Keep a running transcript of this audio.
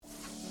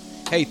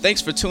Hey,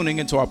 thanks for tuning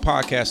into our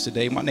podcast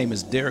today. My name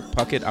is Derek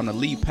Puckett. I'm the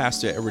lead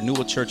pastor at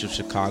Renewal Church of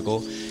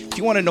Chicago. If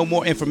you want to know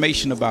more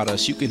information about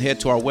us, you can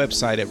head to our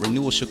website at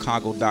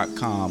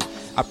renewalchicago.com.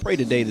 I pray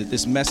today that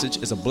this message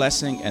is a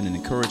blessing and an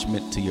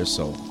encouragement to your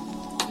soul.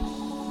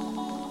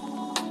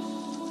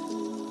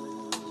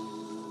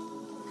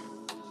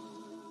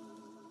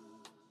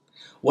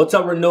 What's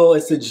up, Renewal?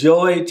 It's a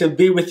joy to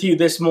be with you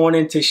this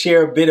morning to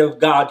share a bit of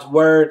God's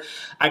word.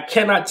 I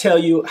cannot tell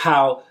you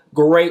how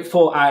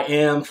grateful I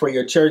am for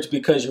your church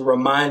because you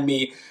remind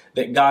me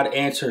that God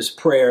answers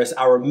prayers.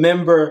 I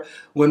remember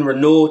when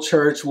Renewal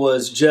Church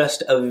was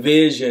just a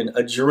vision,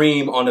 a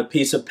dream on a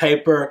piece of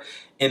paper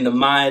in the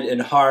mind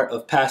and heart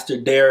of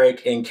Pastor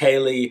Derek and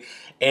Kaylee.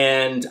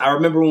 And I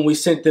remember when we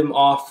sent them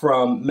off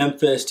from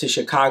Memphis to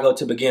Chicago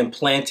to begin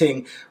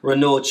planting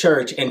Renewal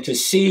Church, and to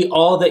see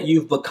all that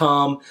you've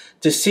become,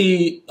 to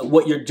see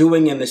what you're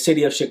doing in the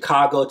city of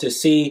Chicago, to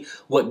see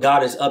what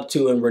God is up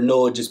to in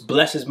Renewal just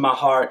blesses my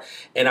heart.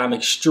 And I'm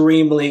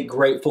extremely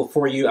grateful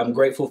for you. I'm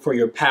grateful for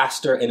your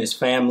pastor and his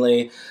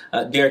family.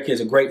 Derek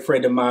is a great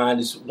friend of mine.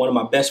 He's one of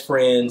my best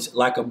friends,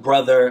 like a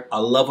brother. I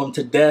love him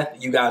to death.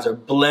 You guys are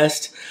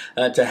blessed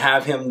to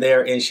have him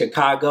there in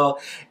Chicago.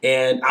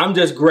 And I'm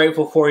just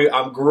grateful for you.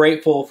 I'm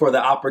grateful for the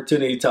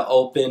opportunity to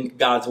open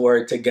God's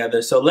word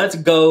together. So let's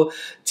go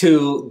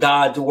to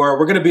God's word.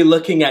 We're going to be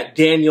looking at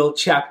Daniel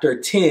chapter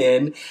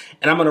 10,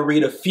 and I'm going to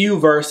read a few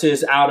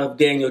verses out of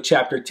Daniel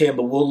chapter 10,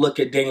 but we'll look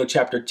at Daniel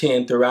chapter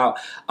 10 throughout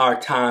our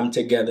time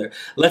together.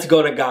 Let's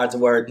go to God's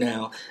word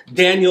now.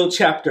 Daniel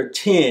chapter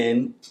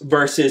 10,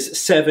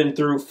 verses 7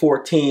 through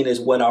 14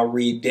 is what I'll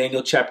read.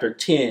 Daniel chapter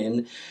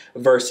 10,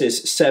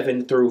 verses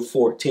 7 through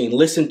 14.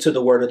 Listen to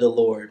the word of the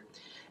Lord.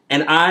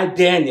 And I,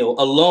 Daniel,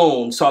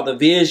 alone saw the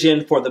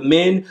vision, for the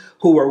men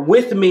who were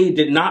with me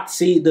did not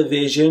see the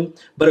vision,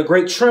 but a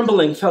great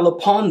trembling fell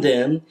upon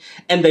them,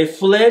 and they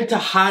fled to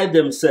hide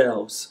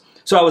themselves.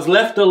 So I was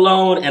left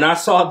alone, and I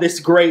saw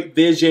this great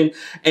vision,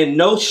 and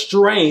no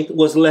strength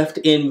was left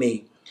in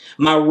me.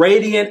 My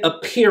radiant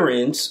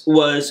appearance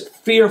was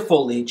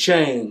fearfully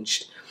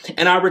changed,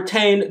 and I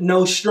retained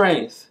no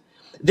strength.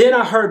 Then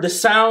I heard the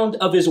sound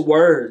of his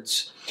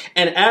words.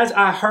 And as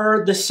I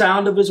heard the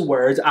sound of his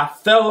words, I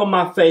fell on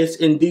my face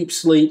in deep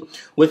sleep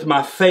with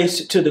my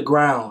face to the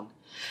ground.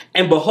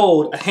 And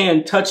behold, a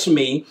hand touched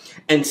me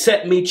and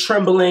set me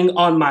trembling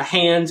on my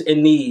hands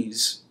and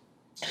knees.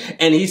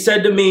 And he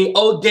said to me,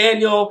 O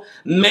Daniel,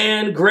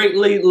 man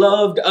greatly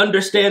loved,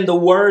 understand the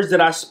words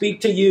that I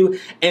speak to you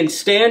and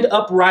stand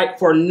upright,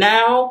 for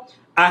now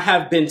I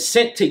have been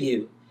sent to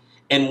you.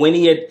 And when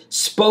he had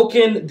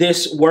spoken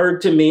this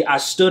word to me, I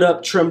stood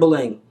up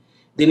trembling.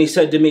 Then he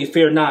said to me,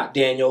 fear not,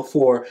 Daniel,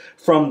 for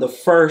from the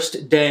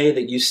first day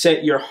that you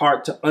set your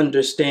heart to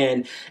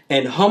understand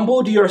and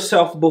humbled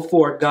yourself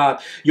before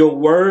God, your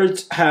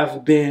words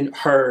have been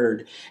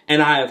heard,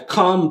 and I have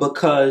come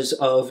because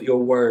of your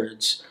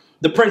words.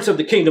 The prince of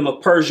the kingdom of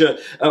Persia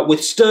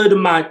withstood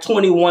my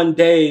 21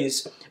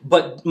 days,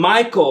 but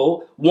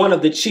Michael, one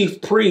of the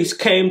chief priests,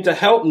 came to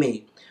help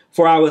me,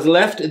 for I was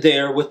left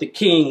there with the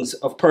kings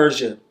of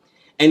Persia.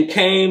 And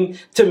came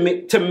to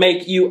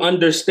make you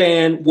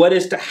understand what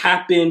is to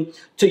happen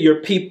to your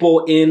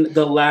people in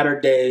the latter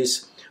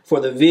days. For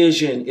the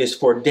vision is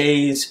for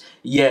days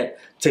yet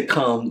to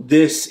come.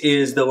 This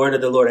is the word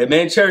of the Lord.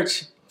 Amen,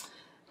 church?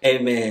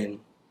 Amen.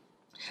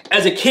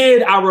 As a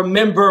kid, I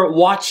remember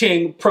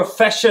watching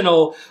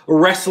professional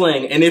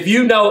wrestling. And if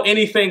you know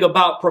anything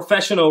about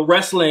professional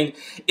wrestling,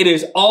 it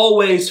is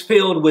always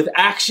filled with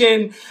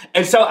action.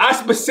 And so I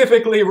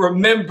specifically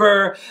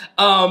remember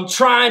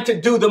trying to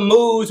do the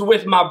moves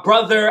with my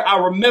brother. I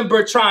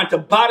remember trying to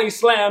body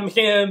slam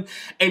him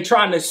and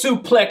trying to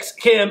suplex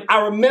him.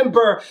 I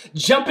remember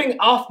jumping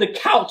off the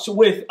couch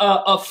with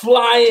a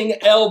flying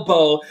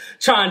elbow,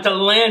 trying to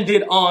land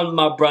it on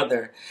my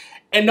brother.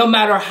 And no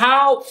matter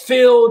how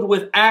filled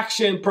with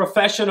action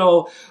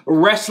professional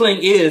wrestling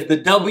is, the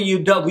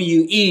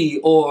WWE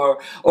or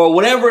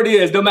whatever it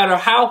is, no matter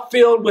how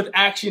filled with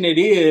action it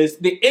is,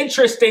 the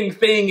interesting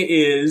thing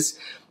is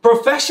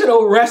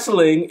professional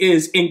wrestling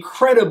is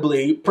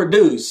incredibly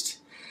produced.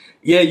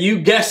 Yeah, you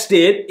guessed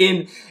it.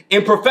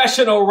 In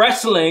professional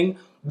wrestling,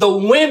 the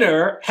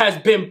winner has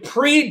been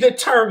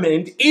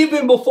predetermined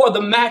even before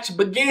the match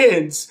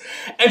begins.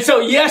 And so,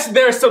 yes,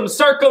 there's some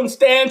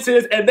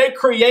circumstances and they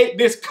create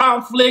this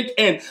conflict,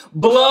 and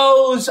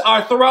blows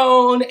are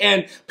thrown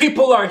and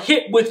people are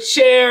hit with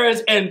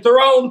chairs and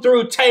thrown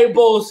through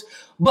tables.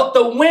 But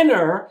the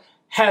winner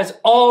has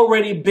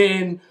already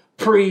been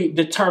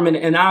predetermined.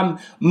 And I'm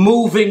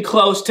moving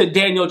close to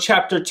Daniel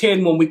chapter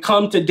 10 when we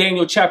come to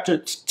Daniel chapter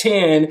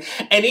 10,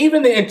 and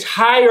even the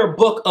entire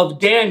book of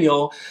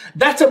Daniel.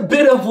 That's a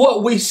bit of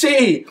what we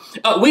see.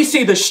 We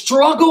see the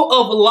struggle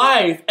of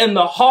life and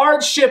the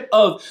hardship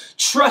of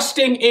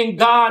trusting in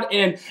God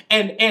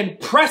and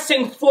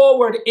pressing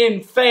forward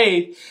in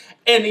faith.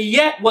 And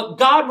yet what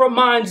God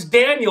reminds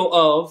Daniel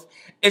of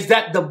is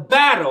that the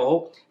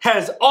battle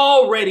has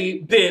already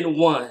been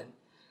won.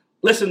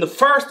 Listen, the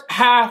first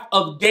half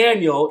of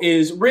Daniel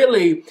is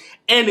really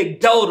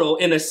anecdotal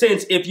in a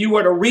sense. If you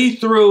were to read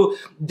through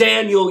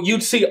Daniel,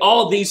 you'd see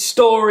all these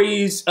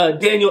stories,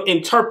 Daniel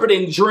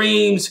interpreting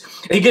dreams.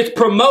 He gets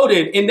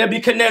promoted in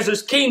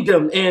Nebuchadnezzar's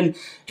kingdom, and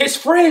his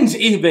friends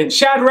even,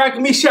 Shadrach,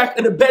 Meshach,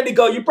 and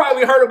Abednego, you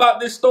probably heard about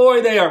this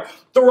story. They are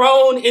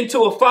thrown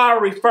into a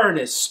fiery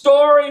furnace.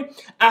 Story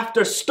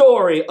after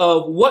story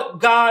of what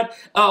God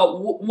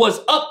was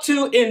up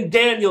to in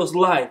Daniel's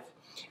life.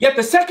 Yet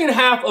the second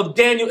half of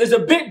Daniel is a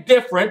bit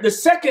different. The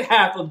second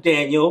half of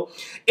Daniel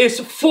is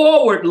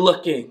forward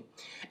looking.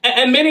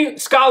 And many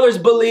scholars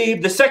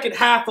believe the second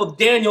half of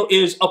Daniel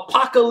is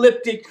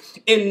apocalyptic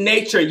in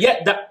nature.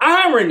 Yet the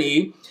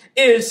irony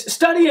is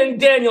studying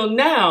Daniel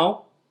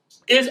now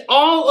is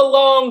all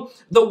along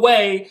the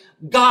way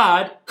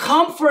God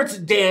comforts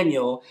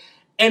Daniel.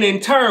 And in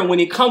turn, when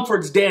he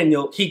comforts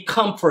Daniel, he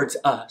comforts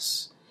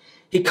us.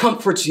 He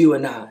comforts you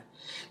and I.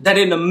 That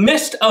in the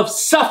midst of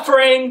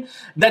suffering,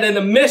 that in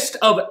the midst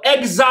of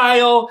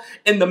exile,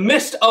 in the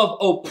midst of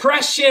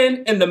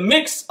oppression, in the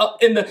mix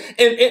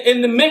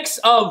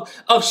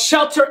of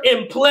shelter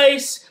in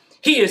place,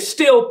 he is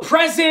still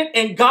present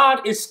and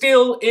God is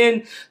still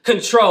in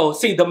control.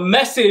 See, the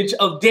message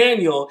of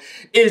Daniel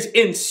is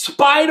in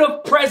spite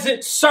of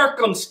present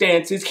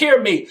circumstances,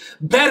 hear me,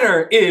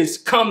 better is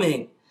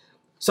coming.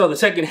 So the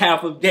second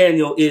half of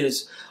Daniel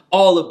is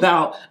all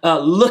about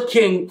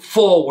looking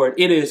forward.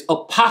 It is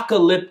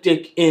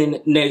apocalyptic in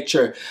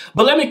nature.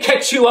 But let me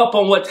catch you up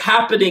on what's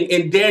happening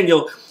in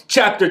Daniel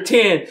chapter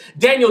 10.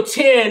 Daniel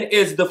 10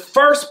 is the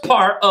first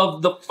part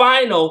of the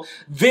final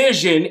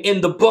vision in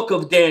the book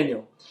of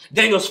Daniel.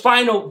 Daniel's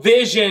final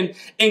vision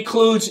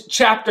includes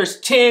chapters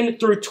 10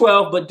 through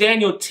 12, but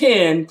Daniel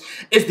 10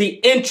 is the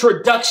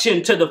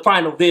introduction to the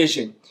final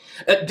vision.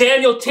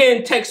 Daniel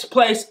 10 takes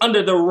place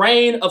under the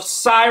reign of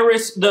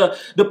Cyrus,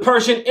 the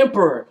Persian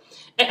emperor.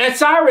 And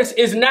Cyrus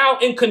is now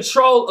in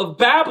control of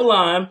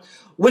Babylon,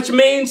 which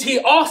means he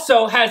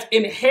also has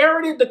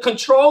inherited the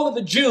control of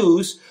the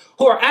Jews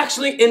who are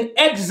actually in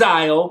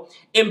exile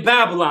in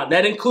Babylon.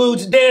 That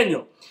includes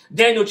Daniel.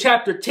 Daniel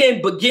chapter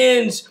 10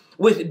 begins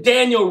with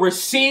Daniel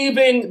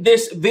receiving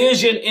this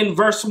vision in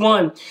verse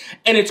 1.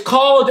 And it's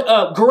called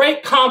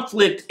great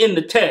conflict in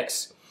the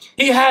text.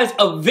 He has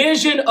a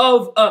vision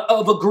of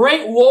a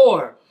great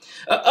war.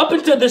 Up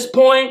until this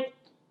point,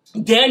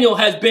 Daniel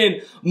has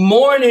been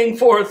mourning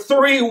for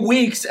 3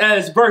 weeks,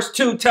 as verse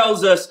 2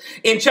 tells us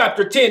in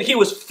chapter 10. He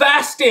was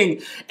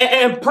fasting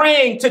and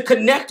praying to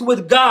connect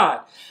with God.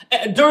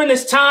 During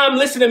this time,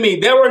 listen to me,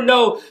 there were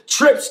no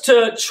trips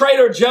to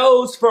Trader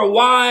Joe's for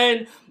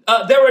wine.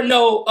 There were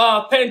no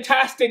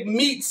fantastic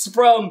meats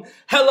from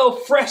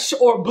HelloFresh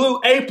or Blue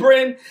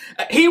Apron.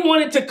 He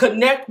wanted to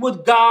connect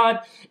with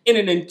God in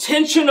an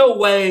intentional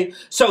way,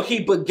 so he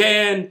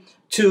began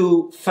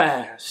to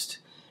fast.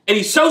 And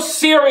he's so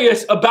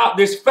serious about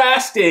this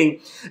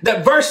fasting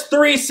that verse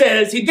 3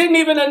 says he didn't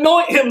even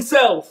anoint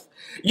himself.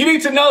 You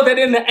need to know that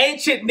in the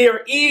ancient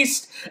Near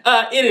East,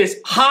 it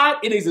is hot,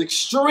 it is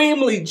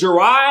extremely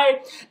dry,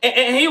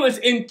 and he was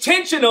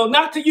intentional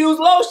not to use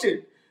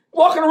lotion,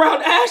 walking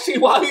around ashy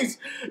while he's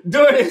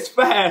doing his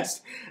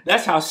fast.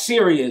 That's how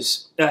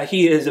serious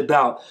he is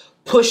about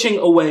pushing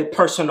away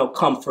personal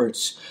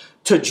comforts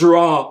to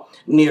draw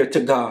near to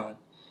God.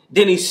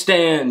 Then he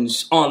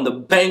stands on the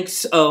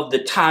banks of the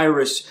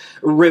Tigris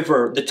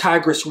River,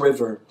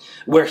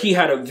 where he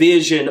had a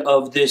vision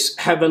of this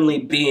heavenly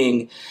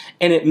being,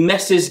 and it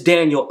messes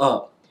Daniel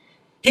up.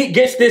 He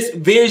gets this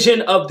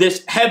vision of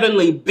this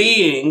heavenly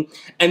being,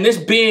 and this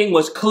being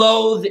was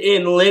clothed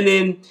in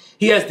linen.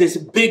 He has this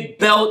big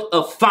belt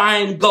of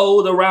fine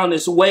gold around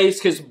his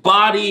waist. His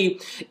body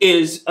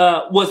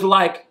was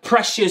like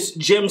precious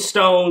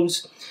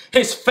gemstones.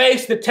 His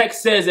face, the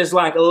text says, is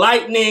like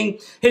lightning.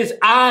 His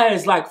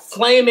eyes like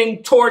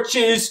flaming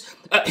torches.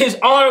 His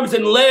arms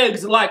and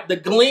legs like the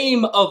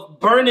gleam of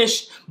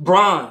burnished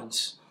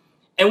bronze.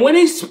 And when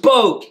he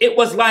spoke, it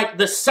was like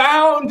the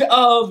sound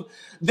of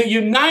the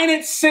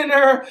United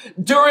Center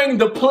during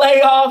the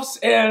playoffs.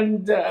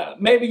 And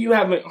maybe you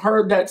haven't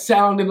heard that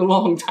sound in a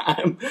long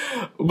time.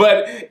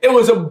 But it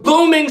was a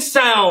booming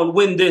sound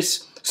when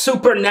this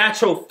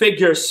supernatural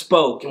figure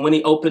spoke and when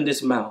he opened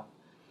his mouth.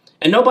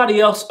 And nobody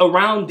else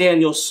around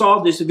Daniel saw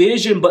this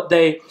vision, but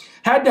they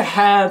had to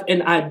have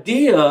an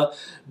idea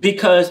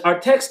because our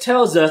text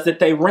tells us that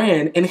they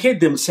ran and hid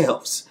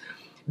themselves.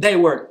 They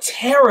were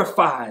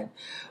terrified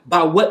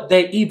by what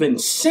they even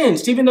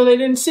sensed, even though they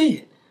didn't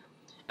see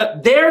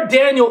it. There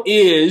Daniel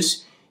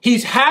is,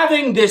 he's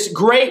having this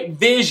great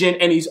vision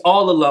and he's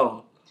all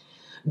alone.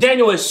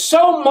 Daniel is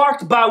so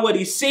marked by what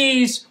he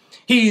sees,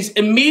 he's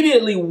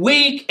immediately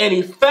weak and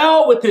he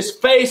fell with his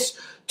face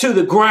to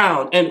the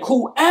ground. And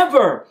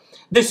whoever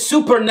this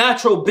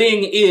supernatural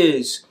being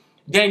is,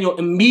 Daniel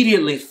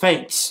immediately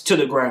faints to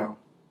the ground.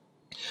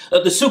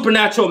 The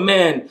supernatural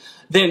man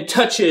then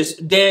touches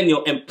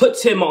Daniel and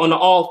puts him on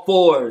all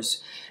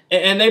fours.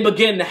 And they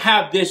begin to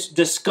have this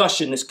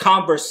discussion, this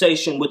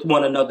conversation with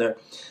one another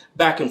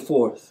back and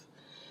forth.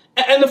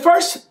 And the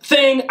first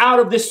thing out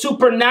of this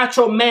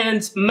supernatural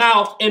man's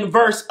mouth in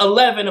verse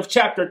 11 of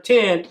chapter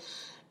 10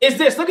 is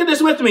this. Look at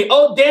this with me.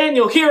 Oh,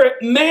 Daniel, hear it.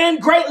 Man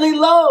greatly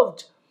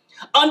loved.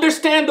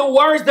 Understand the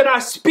words that I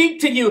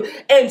speak to you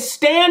and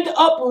stand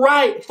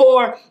upright,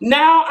 for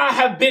now I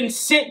have been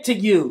sent to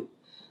you.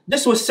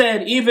 This was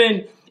said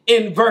even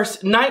in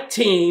verse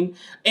 19,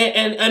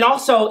 and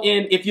also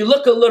if you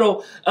look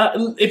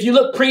if you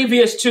look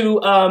previous to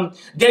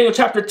Daniel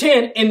chapter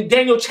 10, in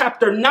Daniel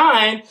chapter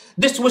 9,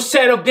 this was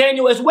said of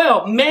Daniel as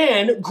well.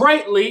 Man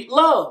greatly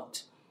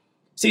loved.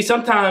 See,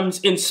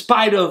 sometimes in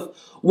spite of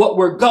what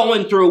we're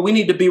going through, we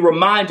need to be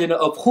reminded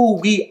of who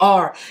we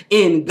are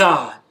in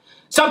God.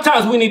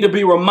 Sometimes we need to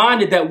be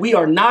reminded that we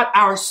are not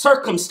our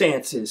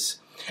circumstances.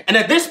 And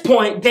at this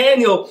point,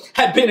 Daniel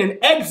had been in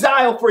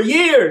exile for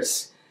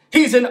years.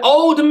 He's an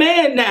old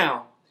man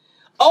now.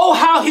 Oh,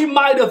 how he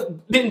might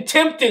have been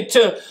tempted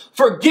to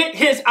forget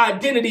his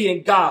identity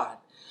in God.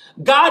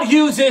 God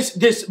uses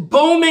this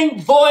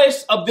booming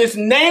voice of this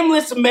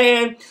nameless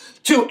man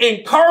to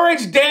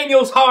encourage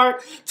Daniel's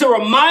heart, to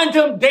remind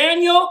him,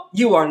 Daniel,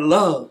 you are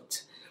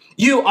loved.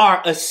 You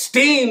are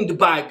esteemed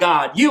by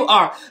God. You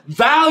are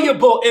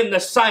valuable in the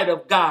sight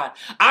of God.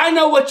 I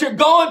know what you're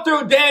going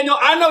through, Daniel.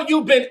 I know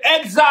you've been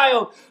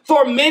exiled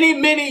for many,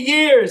 many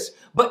years,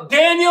 but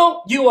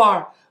Daniel, you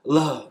are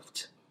loved.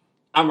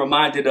 I'm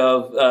reminded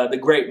of the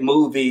great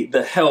movie,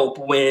 The Help,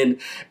 when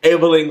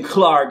Evelyn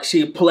Clark,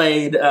 she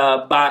played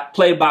by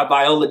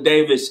Viola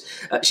Davis.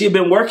 She had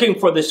been working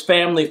for this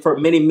family for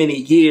many, many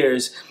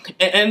years.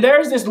 And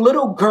there's this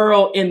little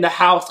girl in the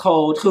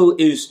household who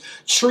is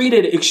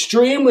treated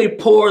extremely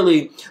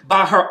poorly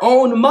by her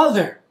own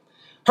mother.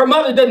 Her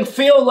mother doesn't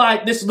feel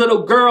like this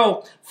little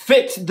girl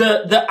fits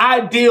the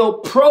ideal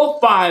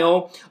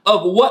profile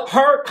of what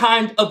her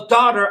kind of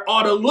daughter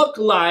ought to look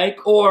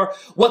like, or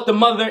what the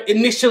mother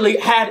initially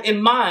had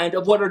in mind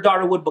of what her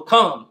daughter would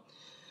become.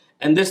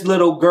 And this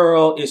little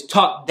girl is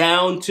talked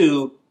down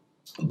to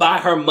by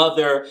her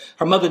mother.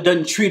 Her mother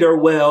doesn't treat her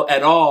well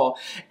at all.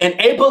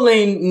 And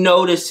Abilene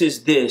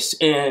notices this,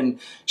 and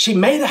she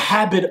made a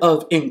habit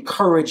of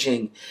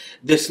encouraging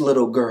this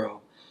little girl.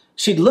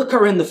 She'd look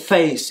her in the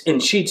face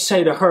and she'd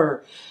say to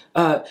her,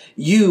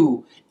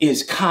 you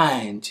is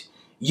kind,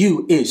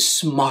 you is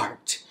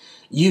smart,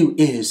 you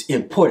is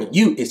important,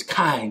 you is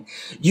kind,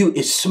 you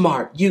is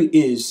smart, you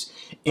is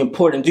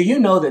important. Do you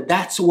know that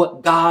that's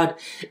what God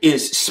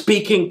is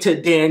speaking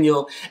to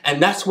Daniel, and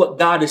that's what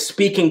God is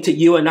speaking to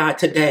you and I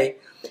today?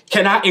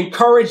 Can I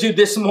encourage you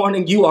this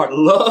morning? You are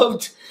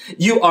loved.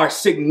 You are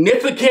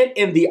significant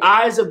in the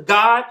eyes of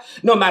God.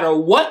 No matter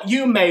what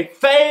you may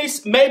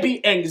face,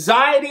 maybe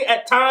anxiety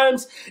at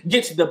times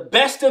gets the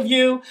best of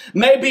you.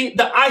 Maybe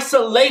the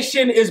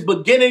isolation is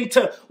beginning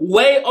to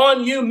weigh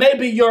on you.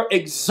 Maybe you're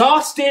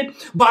exhausted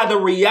by the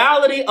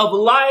reality of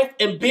life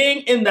and being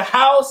in the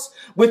house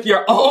with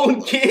your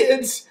own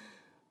kids.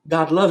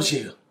 God loves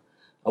you.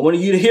 I want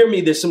you to hear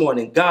me this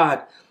morning.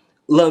 God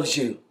loves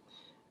you.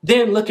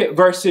 Then look at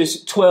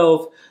verses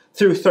 12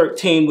 through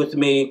 13 with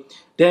me.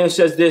 Daniel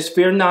says this,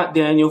 fear not,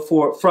 Daniel,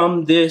 for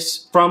from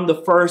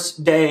the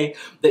first day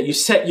that you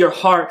set your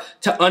heart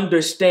to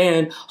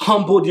understand,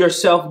 humbled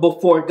yourself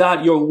before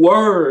God, your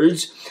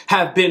words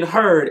have been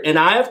heard. And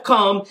I have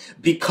come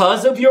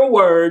because of your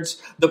words.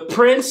 The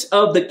prince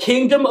of the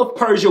kingdom of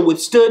Persia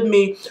withstood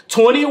me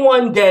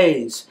 21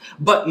 days.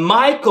 But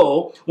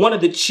Michael, one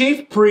of the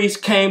chief priests,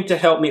 came to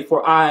help me,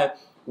 for I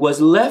was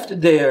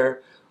left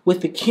there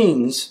with the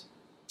kings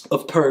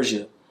of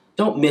Persia.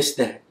 Don't miss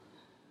that.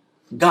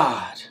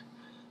 God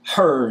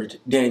heard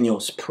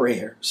Daniel's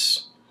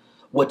prayers.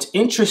 What's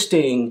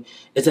interesting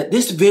is that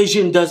this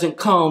vision doesn't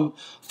come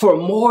for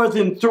more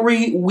than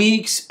 3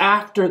 weeks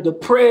after the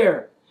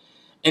prayer.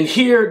 And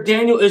here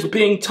Daniel is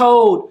being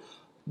told,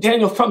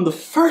 Daniel, from the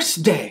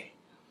first day,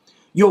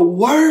 your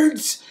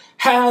words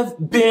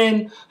have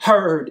been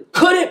heard.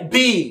 Could it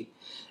be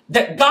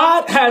that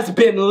God has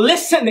been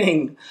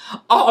listening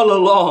all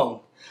along?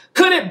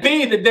 Could it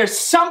be that there's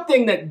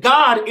something that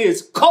God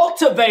is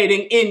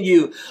cultivating in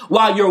you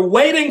while you're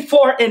waiting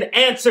for an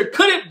answer?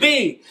 Could it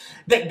be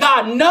that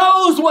God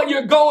knows what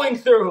you're going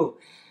through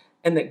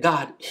and that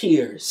God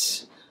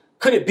hears?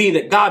 Could it be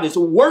that God is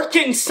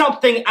working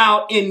something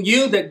out in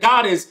you, that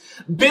God is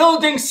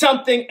building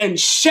something and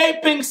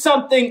shaping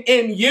something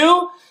in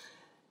you?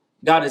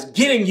 God is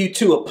getting you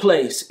to a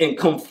place and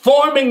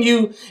conforming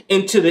you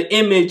into the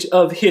image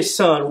of his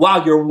son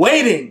while you're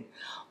waiting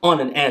on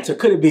an answer.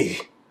 Could it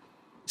be?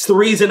 It's the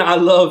reason I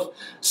love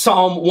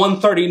Psalm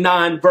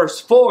 139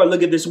 verse 4.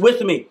 Look at this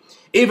with me.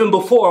 Even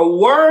before a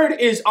word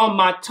is on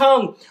my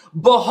tongue,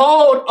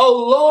 behold,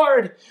 O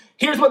Lord,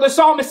 here's what the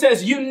psalmist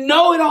says, you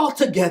know it all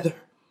together.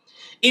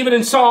 Even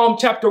in Psalm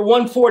chapter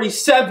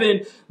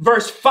 147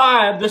 verse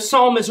 5, the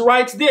psalmist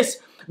writes this,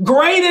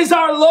 great is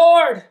our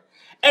Lord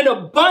and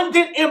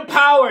abundant in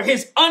power.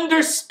 His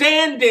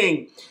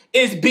understanding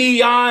is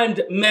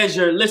beyond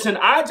measure. Listen,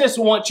 I just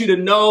want you to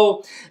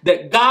know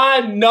that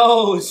God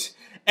knows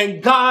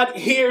and God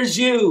hears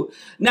you.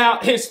 Now,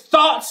 his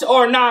thoughts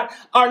are not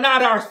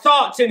our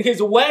thoughts, and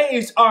his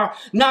ways are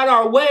not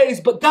our ways,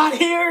 but God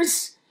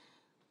hears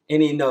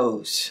and he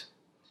knows.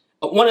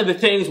 One of the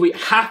things we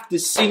have to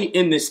see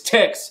in this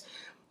text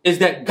is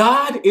that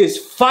God is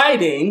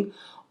fighting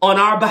on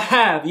our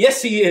behalf.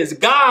 Yes, he is.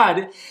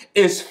 God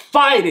is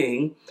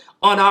fighting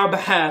on our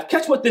behalf.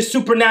 Catch what this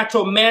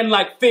supernatural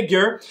man-like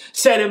figure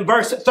said in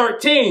verse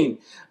 13.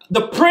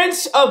 The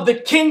prince of the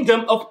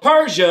kingdom of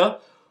Persia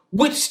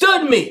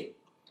withstood me.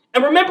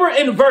 And remember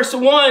in verse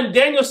 1,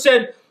 Daniel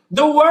said,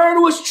 the word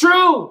was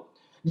true.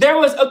 There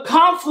was a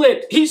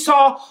conflict. He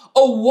saw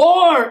a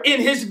war in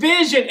his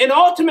vision. And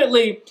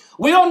ultimately,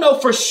 we don't know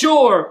for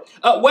sure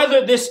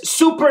whether this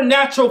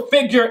supernatural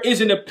figure is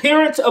an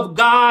appearance of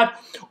God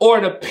or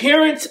an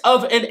appearance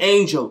of an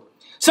angel.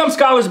 Some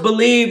scholars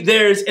believe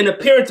there's an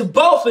appearance of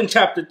both in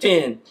chapter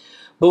 10.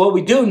 But what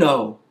we do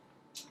know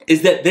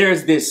is that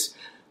there's this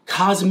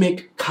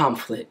cosmic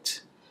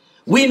conflict.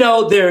 We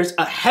know there's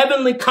a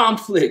heavenly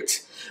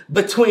conflict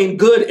between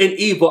good and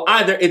evil.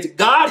 Either it's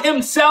God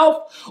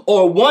himself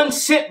or one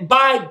sent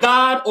by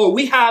God, or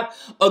we have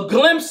a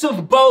glimpse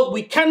of both.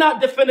 We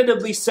cannot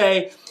definitively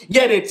say,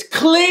 yet it's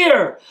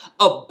clear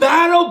a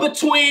battle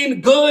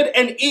between good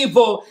and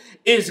evil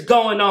is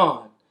going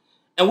on.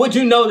 And would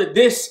you know that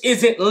this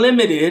isn't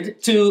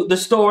limited to the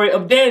story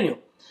of Daniel?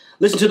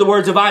 Listen to the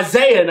words of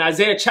Isaiah in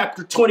Isaiah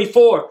chapter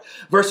 24,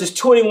 verses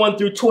 21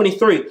 through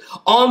 23.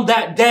 On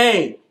that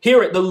day,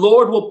 hear it, the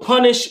Lord will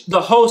punish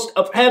the host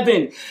of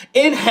heaven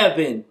in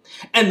heaven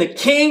and the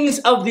kings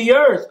of the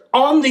earth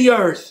on the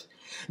earth.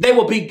 They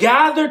will be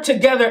gathered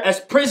together as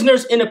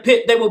prisoners in a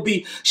pit. They will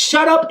be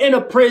shut up in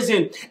a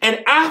prison.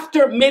 And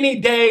after many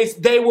days,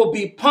 they will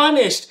be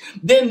punished.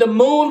 Then the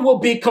moon will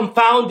be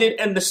confounded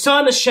and the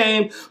sun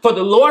ashamed. For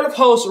the Lord of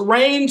hosts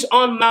reigns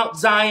on Mount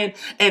Zion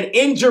and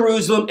in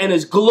Jerusalem, and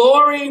his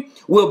glory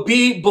will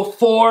be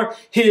before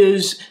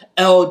his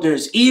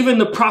elders. Even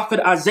the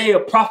prophet Isaiah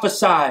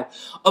prophesied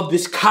of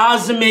this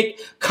cosmic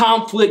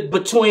conflict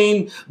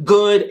between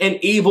good and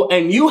evil.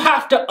 And you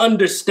have to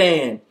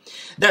understand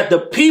that the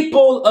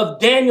people of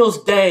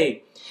Daniel's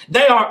day,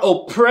 they are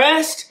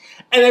oppressed,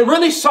 and they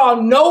really saw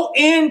no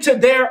end to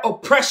their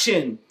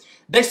oppression.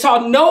 They saw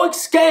no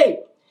escape.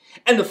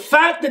 And the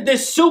fact that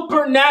this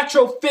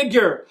supernatural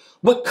figure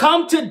would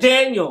come to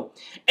Daniel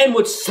and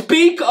would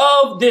speak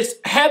of this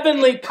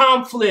heavenly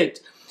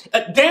conflict,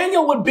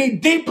 Daniel would be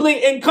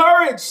deeply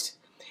encouraged.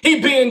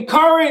 He'd be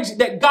encouraged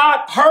that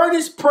God heard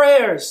his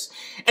prayers,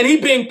 and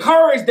he'd be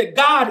encouraged that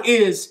God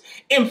is,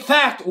 in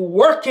fact,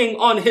 working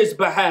on his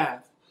behalf.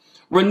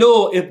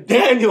 Renewal, if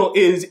Daniel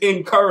is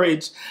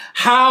encouraged,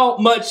 how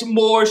much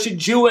more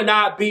should you and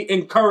I be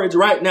encouraged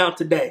right now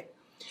today?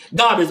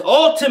 God has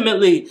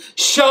ultimately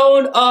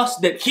shown us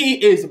that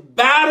he is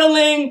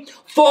battling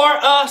for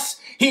us.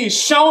 He's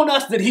shown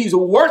us that he's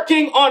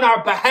working on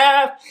our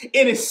behalf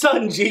in his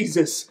son,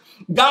 Jesus.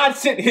 God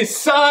sent his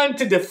son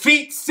to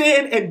defeat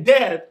sin and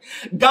death.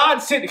 God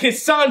sent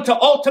his son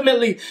to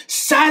ultimately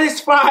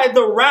satisfy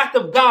the wrath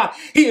of God.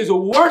 He is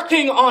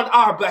working on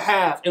our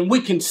behalf, and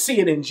we can see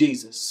it in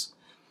Jesus.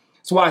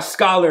 That's why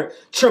scholar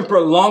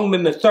Tremper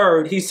Longman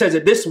III, he says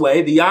it this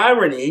way: the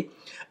irony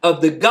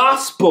of the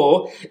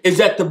gospel is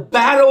that the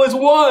battle is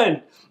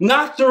won,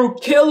 not through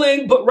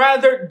killing, but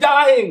rather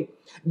dying.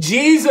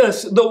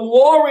 Jesus, the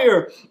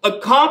warrior,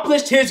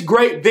 accomplished his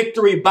great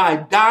victory by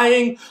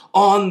dying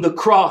on the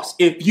cross.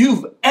 If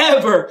you've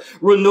ever,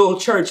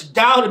 Renewal Church,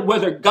 doubted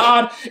whether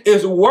God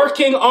is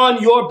working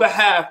on your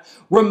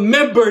behalf,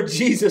 remember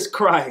Jesus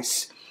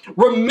Christ.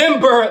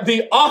 Remember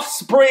the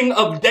offspring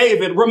of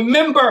David.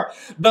 Remember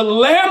the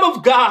Lamb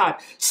of God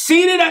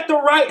seated at the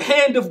right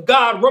hand of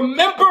God.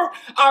 Remember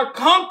our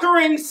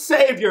conquering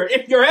Savior.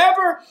 If you're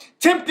ever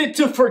tempted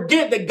to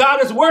forget that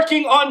God is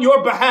working on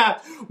your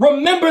behalf,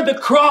 remember the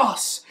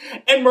cross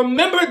and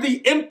remember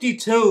the empty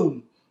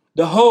tomb.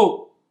 The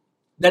hope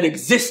that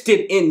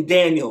existed in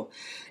Daniel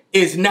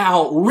is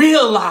now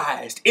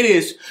realized. It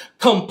is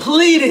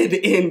completed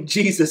in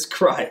Jesus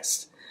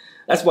Christ.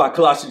 That's why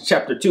Colossians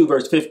chapter 2,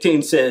 verse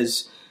 15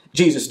 says,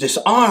 Jesus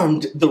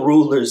disarmed the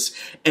rulers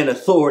and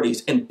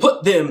authorities and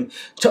put them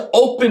to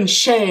open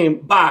shame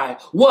by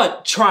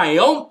what?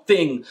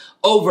 Triumphing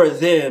over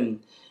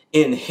them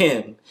in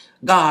him.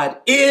 God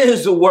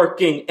is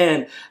working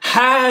and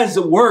has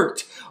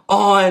worked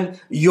on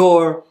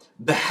your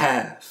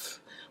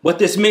behalf. What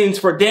this means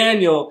for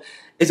Daniel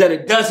is that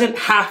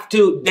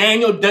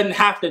Daniel doesn't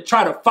have to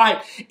try to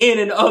fight in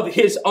and of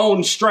his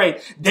own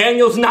strength.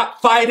 Daniel's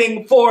not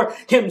fighting for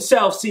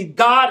himself. See,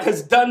 God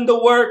has done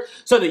the work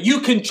so that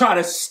you can try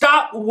to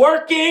stop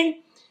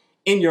working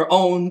in your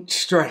own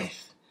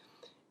strength.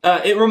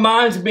 It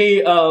reminds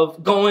me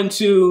of going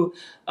to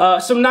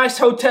some nice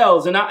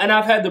hotels, and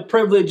I've had the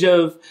privilege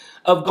of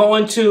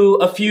going to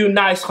a few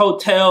nice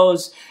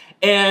hotels.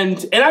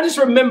 And I just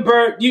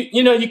remember,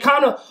 you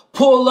kind of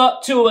pull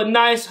up to a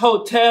nice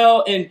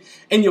hotel and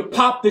you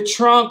pop the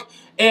trunk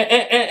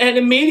and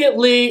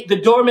immediately the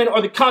doorman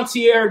or the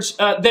concierge,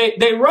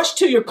 they rush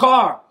to your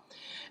car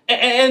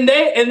And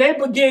they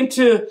begin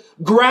to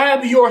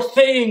grab your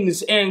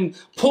things and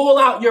pull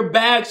out your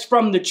bags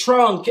from the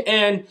trunk.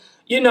 And,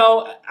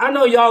 I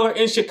know y'all are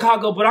in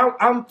Chicago, but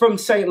I'm from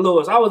St.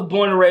 Louis. I was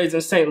born and raised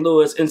in St.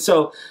 Louis. And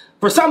so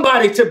for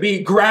somebody to be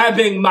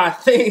grabbing my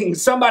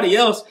things, somebody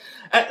else,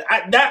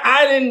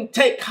 I didn't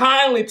take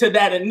kindly to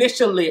that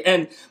initially.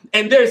 And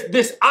there's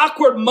this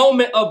awkward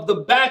moment of the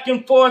back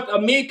and forth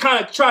of me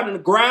kind of trying to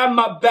grab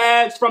my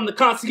bags from the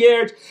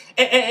concierge.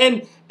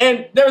 And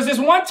there was this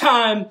one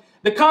time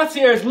the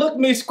concierge looked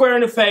me square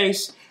in the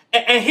face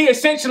and he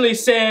essentially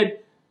said,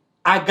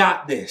 I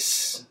got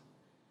this.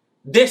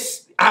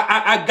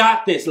 I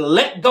got this.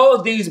 Let go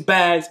of these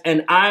bags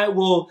and I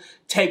will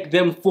take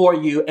them for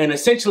you. And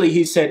essentially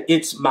he said,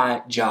 it's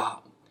my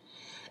job.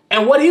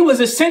 And what he was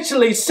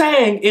essentially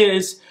saying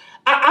is,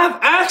 I've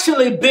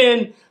actually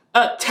been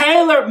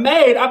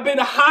tailor-made. I've been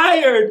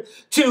hired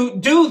to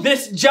do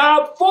this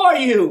job for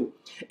you.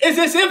 It's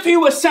as if he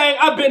was saying,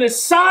 I've been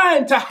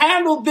assigned to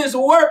handle this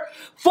work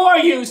for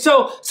you.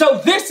 So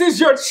this is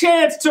your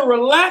chance to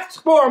relax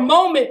for a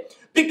moment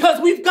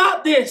because we've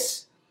got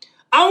this.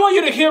 I want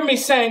you to hear me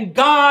saying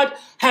God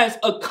has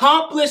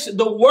accomplished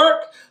the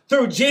work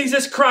through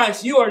Jesus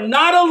Christ. You are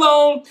not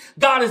alone.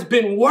 God has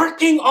been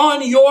working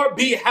on your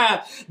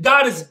behalf.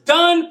 God has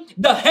done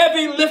the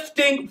heavy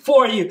lifting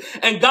for you.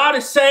 And God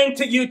is saying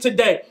to you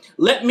today,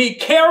 let me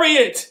carry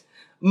it.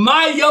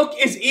 My yoke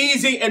is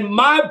easy and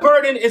my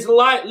burden is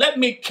light. Let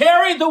me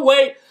carry the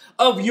weight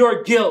of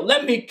your guilt.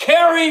 Let me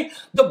carry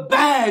the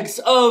bags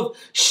of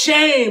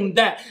shame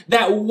that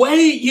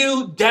weigh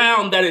you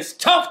down, that is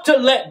tough to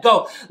let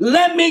go.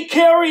 Let me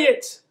carry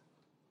it.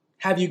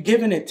 Have you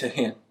given it to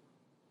him?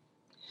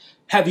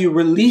 Have you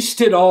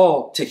released it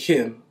all to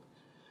him?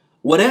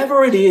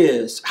 Whatever it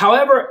is,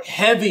 however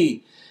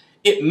heavy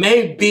it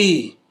may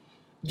be,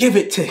 give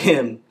it to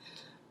him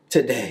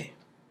today.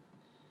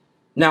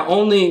 Not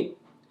only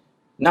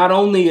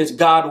is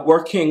God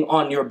working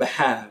on your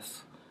behalf,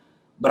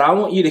 but I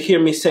want you to hear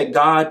me say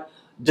God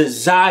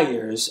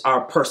desires our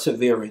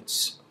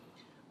perseverance.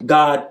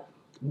 God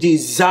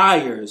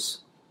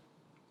desires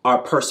our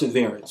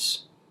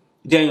perseverance.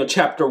 Daniel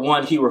chapter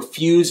 1, he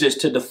refuses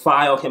to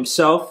defile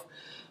himself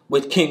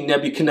with King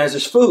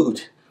Nebuchadnezzar's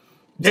food.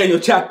 Daniel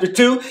chapter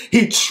 2,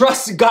 he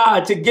trusts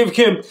God to give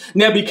him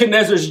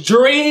Nebuchadnezzar's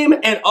dream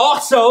and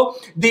also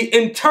the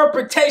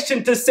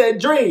interpretation to said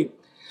dream.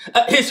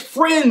 His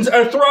friends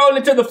are thrown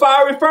into the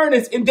fiery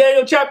furnace in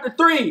Daniel chapter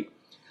 3.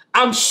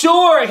 I'm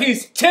sure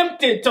he's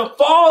tempted to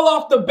fall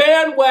off the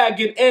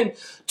bandwagon and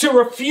to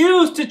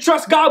refuse to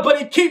trust God, but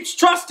he keeps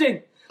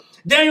trusting.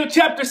 Daniel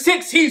chapter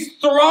 6, he's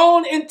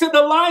thrown into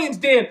the lion's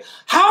den.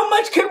 How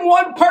much can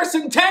one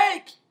person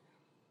take?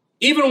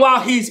 Even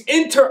while he's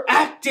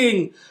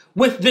interacting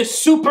with this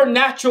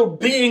supernatural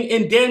being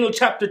in Daniel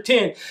chapter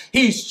 10,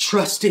 he's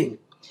trusting.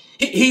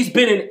 He's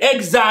been in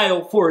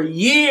exile for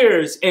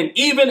years, and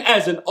even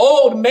as an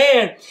old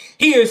man,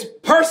 he is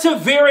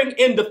persevering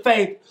in the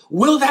faith.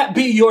 Will that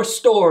be your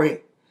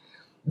story?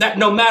 That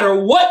no matter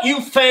what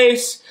you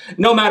face,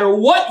 no matter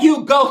what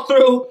you go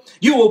through,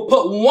 you will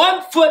put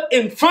one foot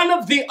in front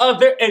of the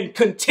other and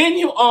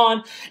continue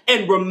on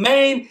and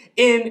remain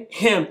in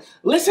him.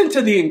 Listen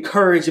to the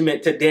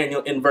encouragement to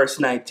Daniel in verse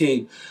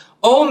 19.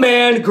 O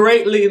man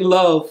greatly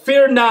loved,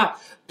 fear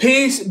not,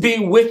 peace be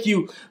with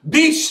you.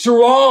 Be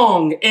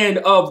strong and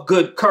of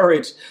good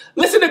courage.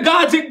 Listen to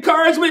God's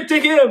encouragement to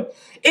him.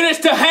 It is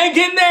to hang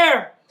in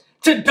there,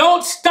 to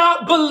don't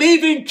stop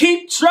believing,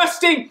 keep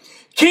trusting,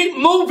 keep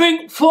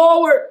moving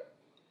forward.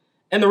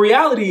 And the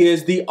reality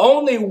is the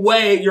only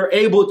way you're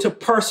able to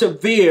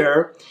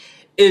persevere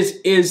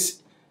is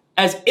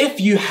as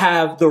if you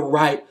have the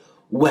right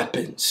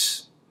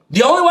weapons.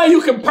 The only way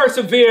you can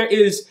persevere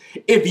is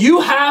if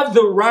you have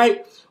the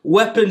right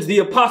weapons. The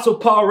Apostle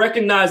Paul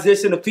recognized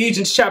this in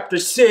Ephesians chapter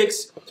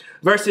 6,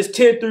 verses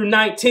 10 through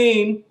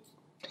 19.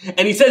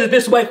 And he says it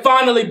this way,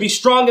 finally be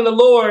strong in the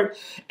Lord,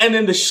 and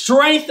in the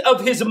strength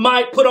of his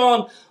might put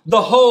on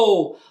the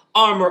whole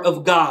armor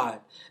of God,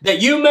 that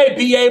you may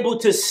be able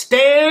to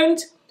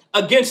stand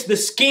against the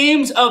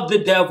schemes of the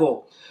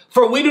devil.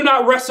 For we do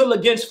not wrestle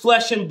against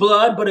flesh and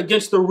blood, but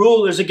against the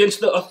rulers,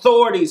 against the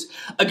authorities,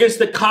 against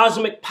the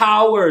cosmic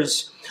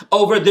powers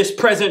over this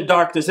present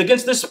darkness,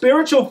 against the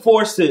spiritual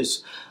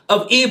forces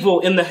of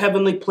evil in the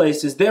heavenly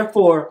places.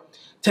 Therefore,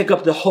 take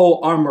up the whole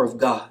armor of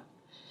God,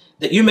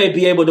 that you may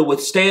be able to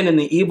withstand in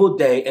the evil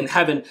day, and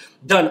having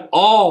done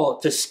all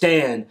to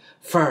stand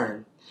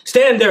firm.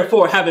 Stand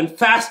therefore, having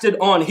fasted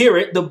on, hear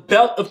it, the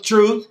belt of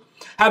truth,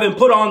 having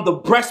put on the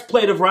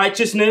breastplate of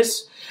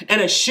righteousness, and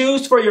as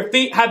shoes for your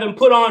feet, having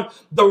put on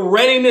the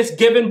readiness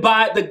given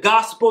by the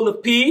gospel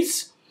of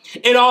peace.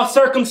 In all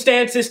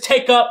circumstances,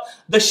 take up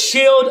the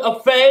shield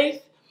of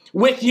faith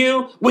with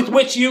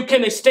which you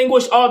can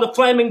extinguish all the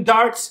flaming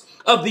darts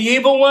of the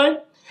evil one,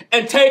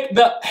 and take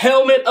the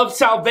helmet of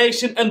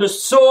salvation and the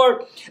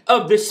sword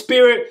of the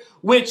Spirit,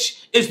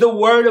 which is the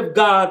word of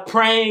God,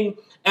 praying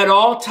at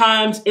all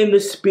times in the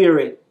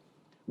Spirit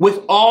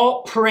with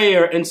all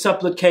prayer and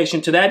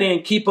supplication. To that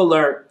end, keep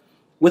alert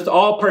with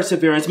all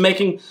perseverance,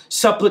 making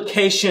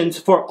supplications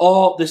for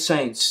all the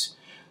saints.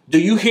 Do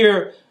you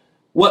hear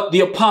what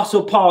the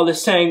Apostle Paul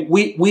is saying?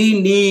 We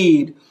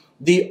need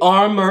the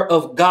armor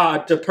of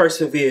God to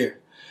persevere.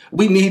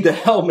 We need the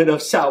helmet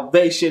of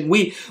salvation.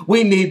 We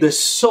need the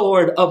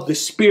sword of the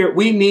Spirit.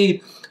 We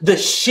need the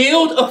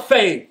shield of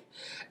faith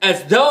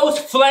as those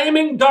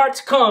flaming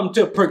darts come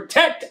to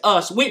protect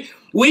us. We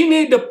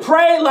need to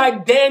pray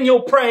like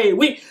Daniel prayed.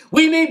 We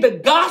need the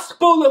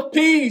gospel of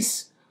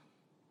peace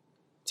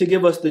to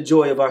give us the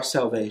joy of our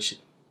salvation.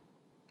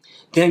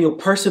 Daniel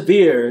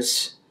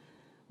perseveres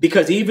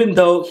because even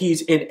though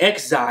he's in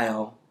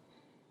exile,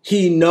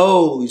 he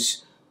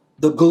knows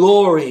the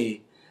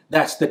glory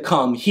that's to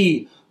come.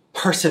 He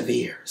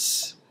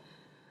perseveres.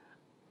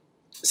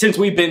 Since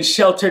we've been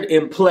sheltered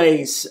in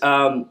place,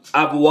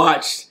 I've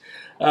watched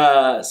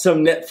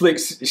some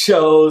Netflix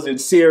shows and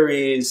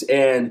series,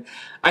 and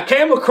I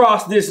came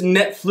across this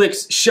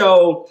Netflix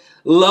show,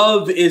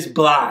 Love is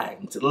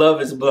Blind.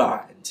 Love is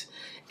Blind.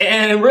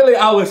 And really,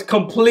 I was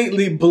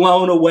completely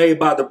blown away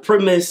by the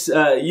premise.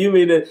 You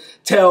mean to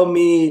tell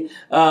me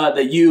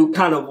that you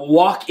kind of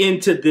walk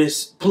into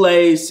this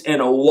place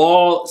and a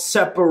wall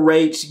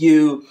separates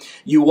you.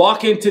 You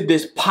walk into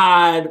this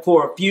pod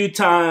for a few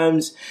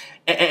times,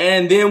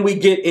 and then we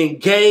get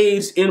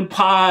engaged in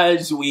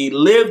pods. We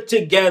live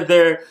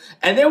together,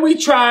 and then we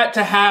try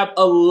to have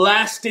a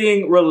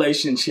lasting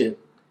relationship.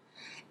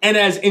 And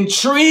as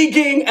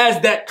intriguing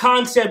as that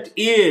concept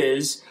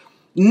is,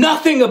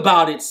 nothing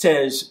about it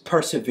says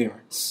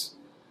perseverance.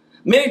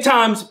 Many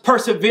times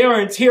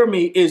perseverance, hear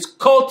me, is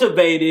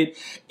cultivated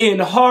in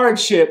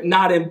hardship,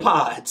 not in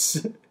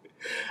pods.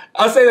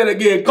 I'll say that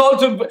again.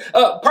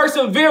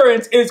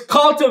 Perseverance is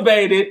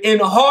cultivated in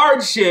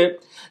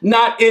hardship,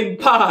 not in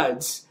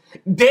pods.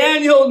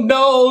 Daniel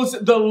knows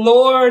the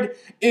Lord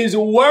is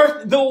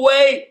worth the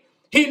wait.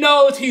 He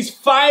knows he's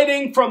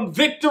fighting from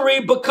victory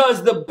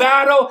because the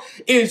battle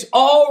is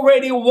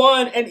already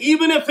won. And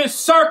even if his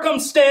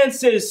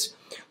circumstances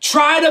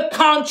try to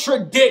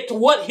contradict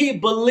what he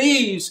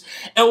believes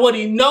and what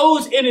he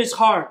knows in his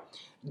heart,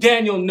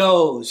 Daniel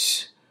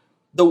knows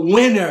the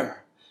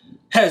winner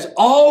has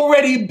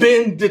already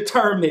been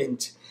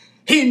determined.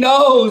 He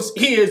knows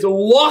he is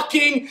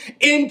walking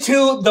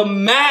into the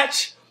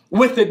match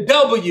with a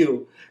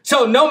W.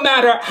 So no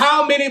matter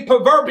how many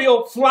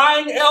proverbial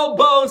flying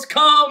elbows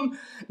come,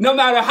 no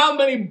matter how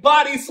many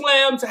body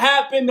slams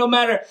happen, no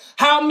matter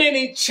how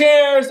many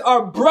chairs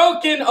are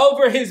broken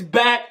over his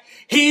back,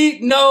 he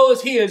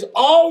knows he has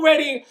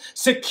already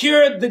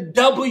secured the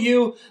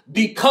W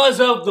because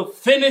of the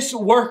finished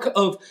work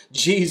of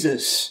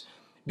Jesus,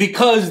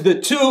 because the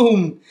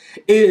tomb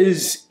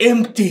is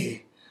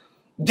empty.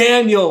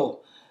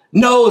 Daniel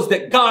knows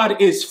that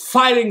God is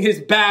fighting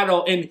his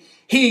battle, and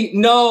he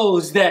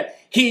knows that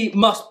he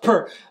must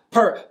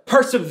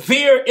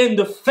persevere in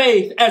the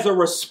faith as a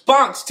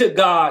response to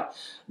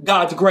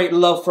God's great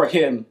love for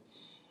him.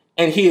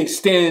 And he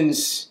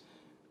extends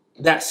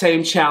that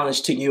same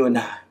challenge to you and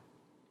I,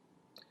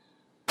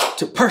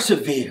 to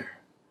persevere,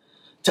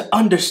 to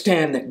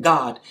understand that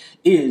God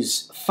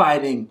is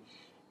fighting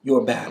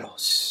your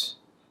battles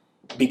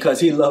because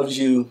he loves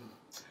you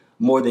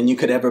more than you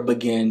could ever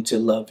begin to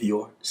love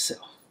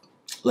yourself.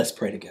 Let's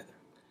pray together.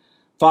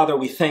 Father,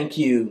 we thank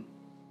you.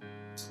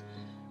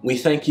 We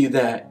thank you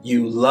that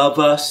you love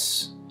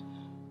us.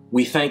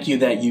 We thank you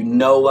that you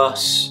know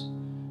us.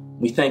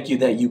 We thank you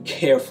that you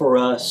care for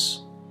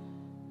us.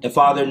 And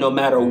Father, no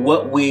matter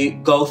what we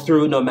go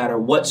through, no matter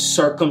what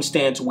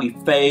circumstance we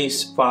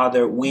face,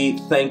 Father, we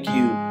thank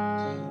you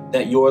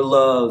that your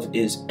love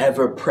is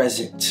ever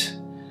present.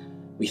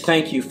 We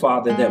thank you,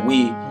 Father, that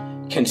we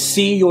can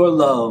see your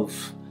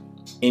love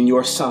in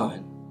your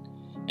Son.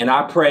 And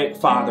I pray,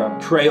 Father, I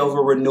pray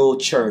over Renewal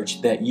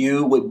Church that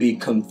you would be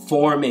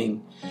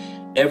conforming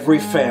every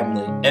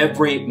family,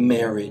 every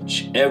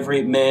marriage,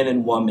 every man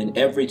and woman,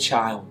 every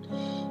child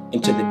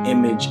into the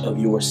image of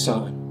your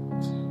Son.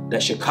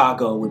 That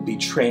Chicago would be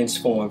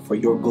transformed for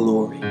your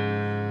glory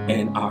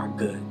and our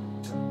good.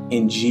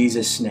 In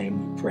Jesus'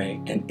 name we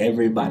pray. And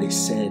everybody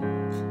said,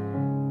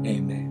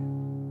 amen.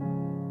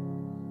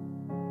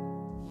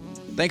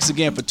 Thanks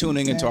again for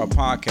tuning into our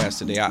podcast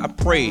today. I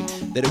pray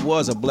that it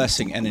was a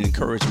blessing and an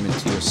encouragement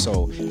to your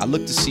soul. I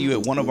look to see you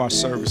at one of our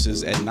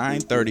services at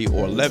 9:30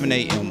 or 11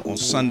 a.m. on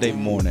Sunday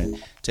morning.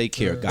 Take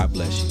care. God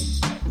bless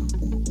you.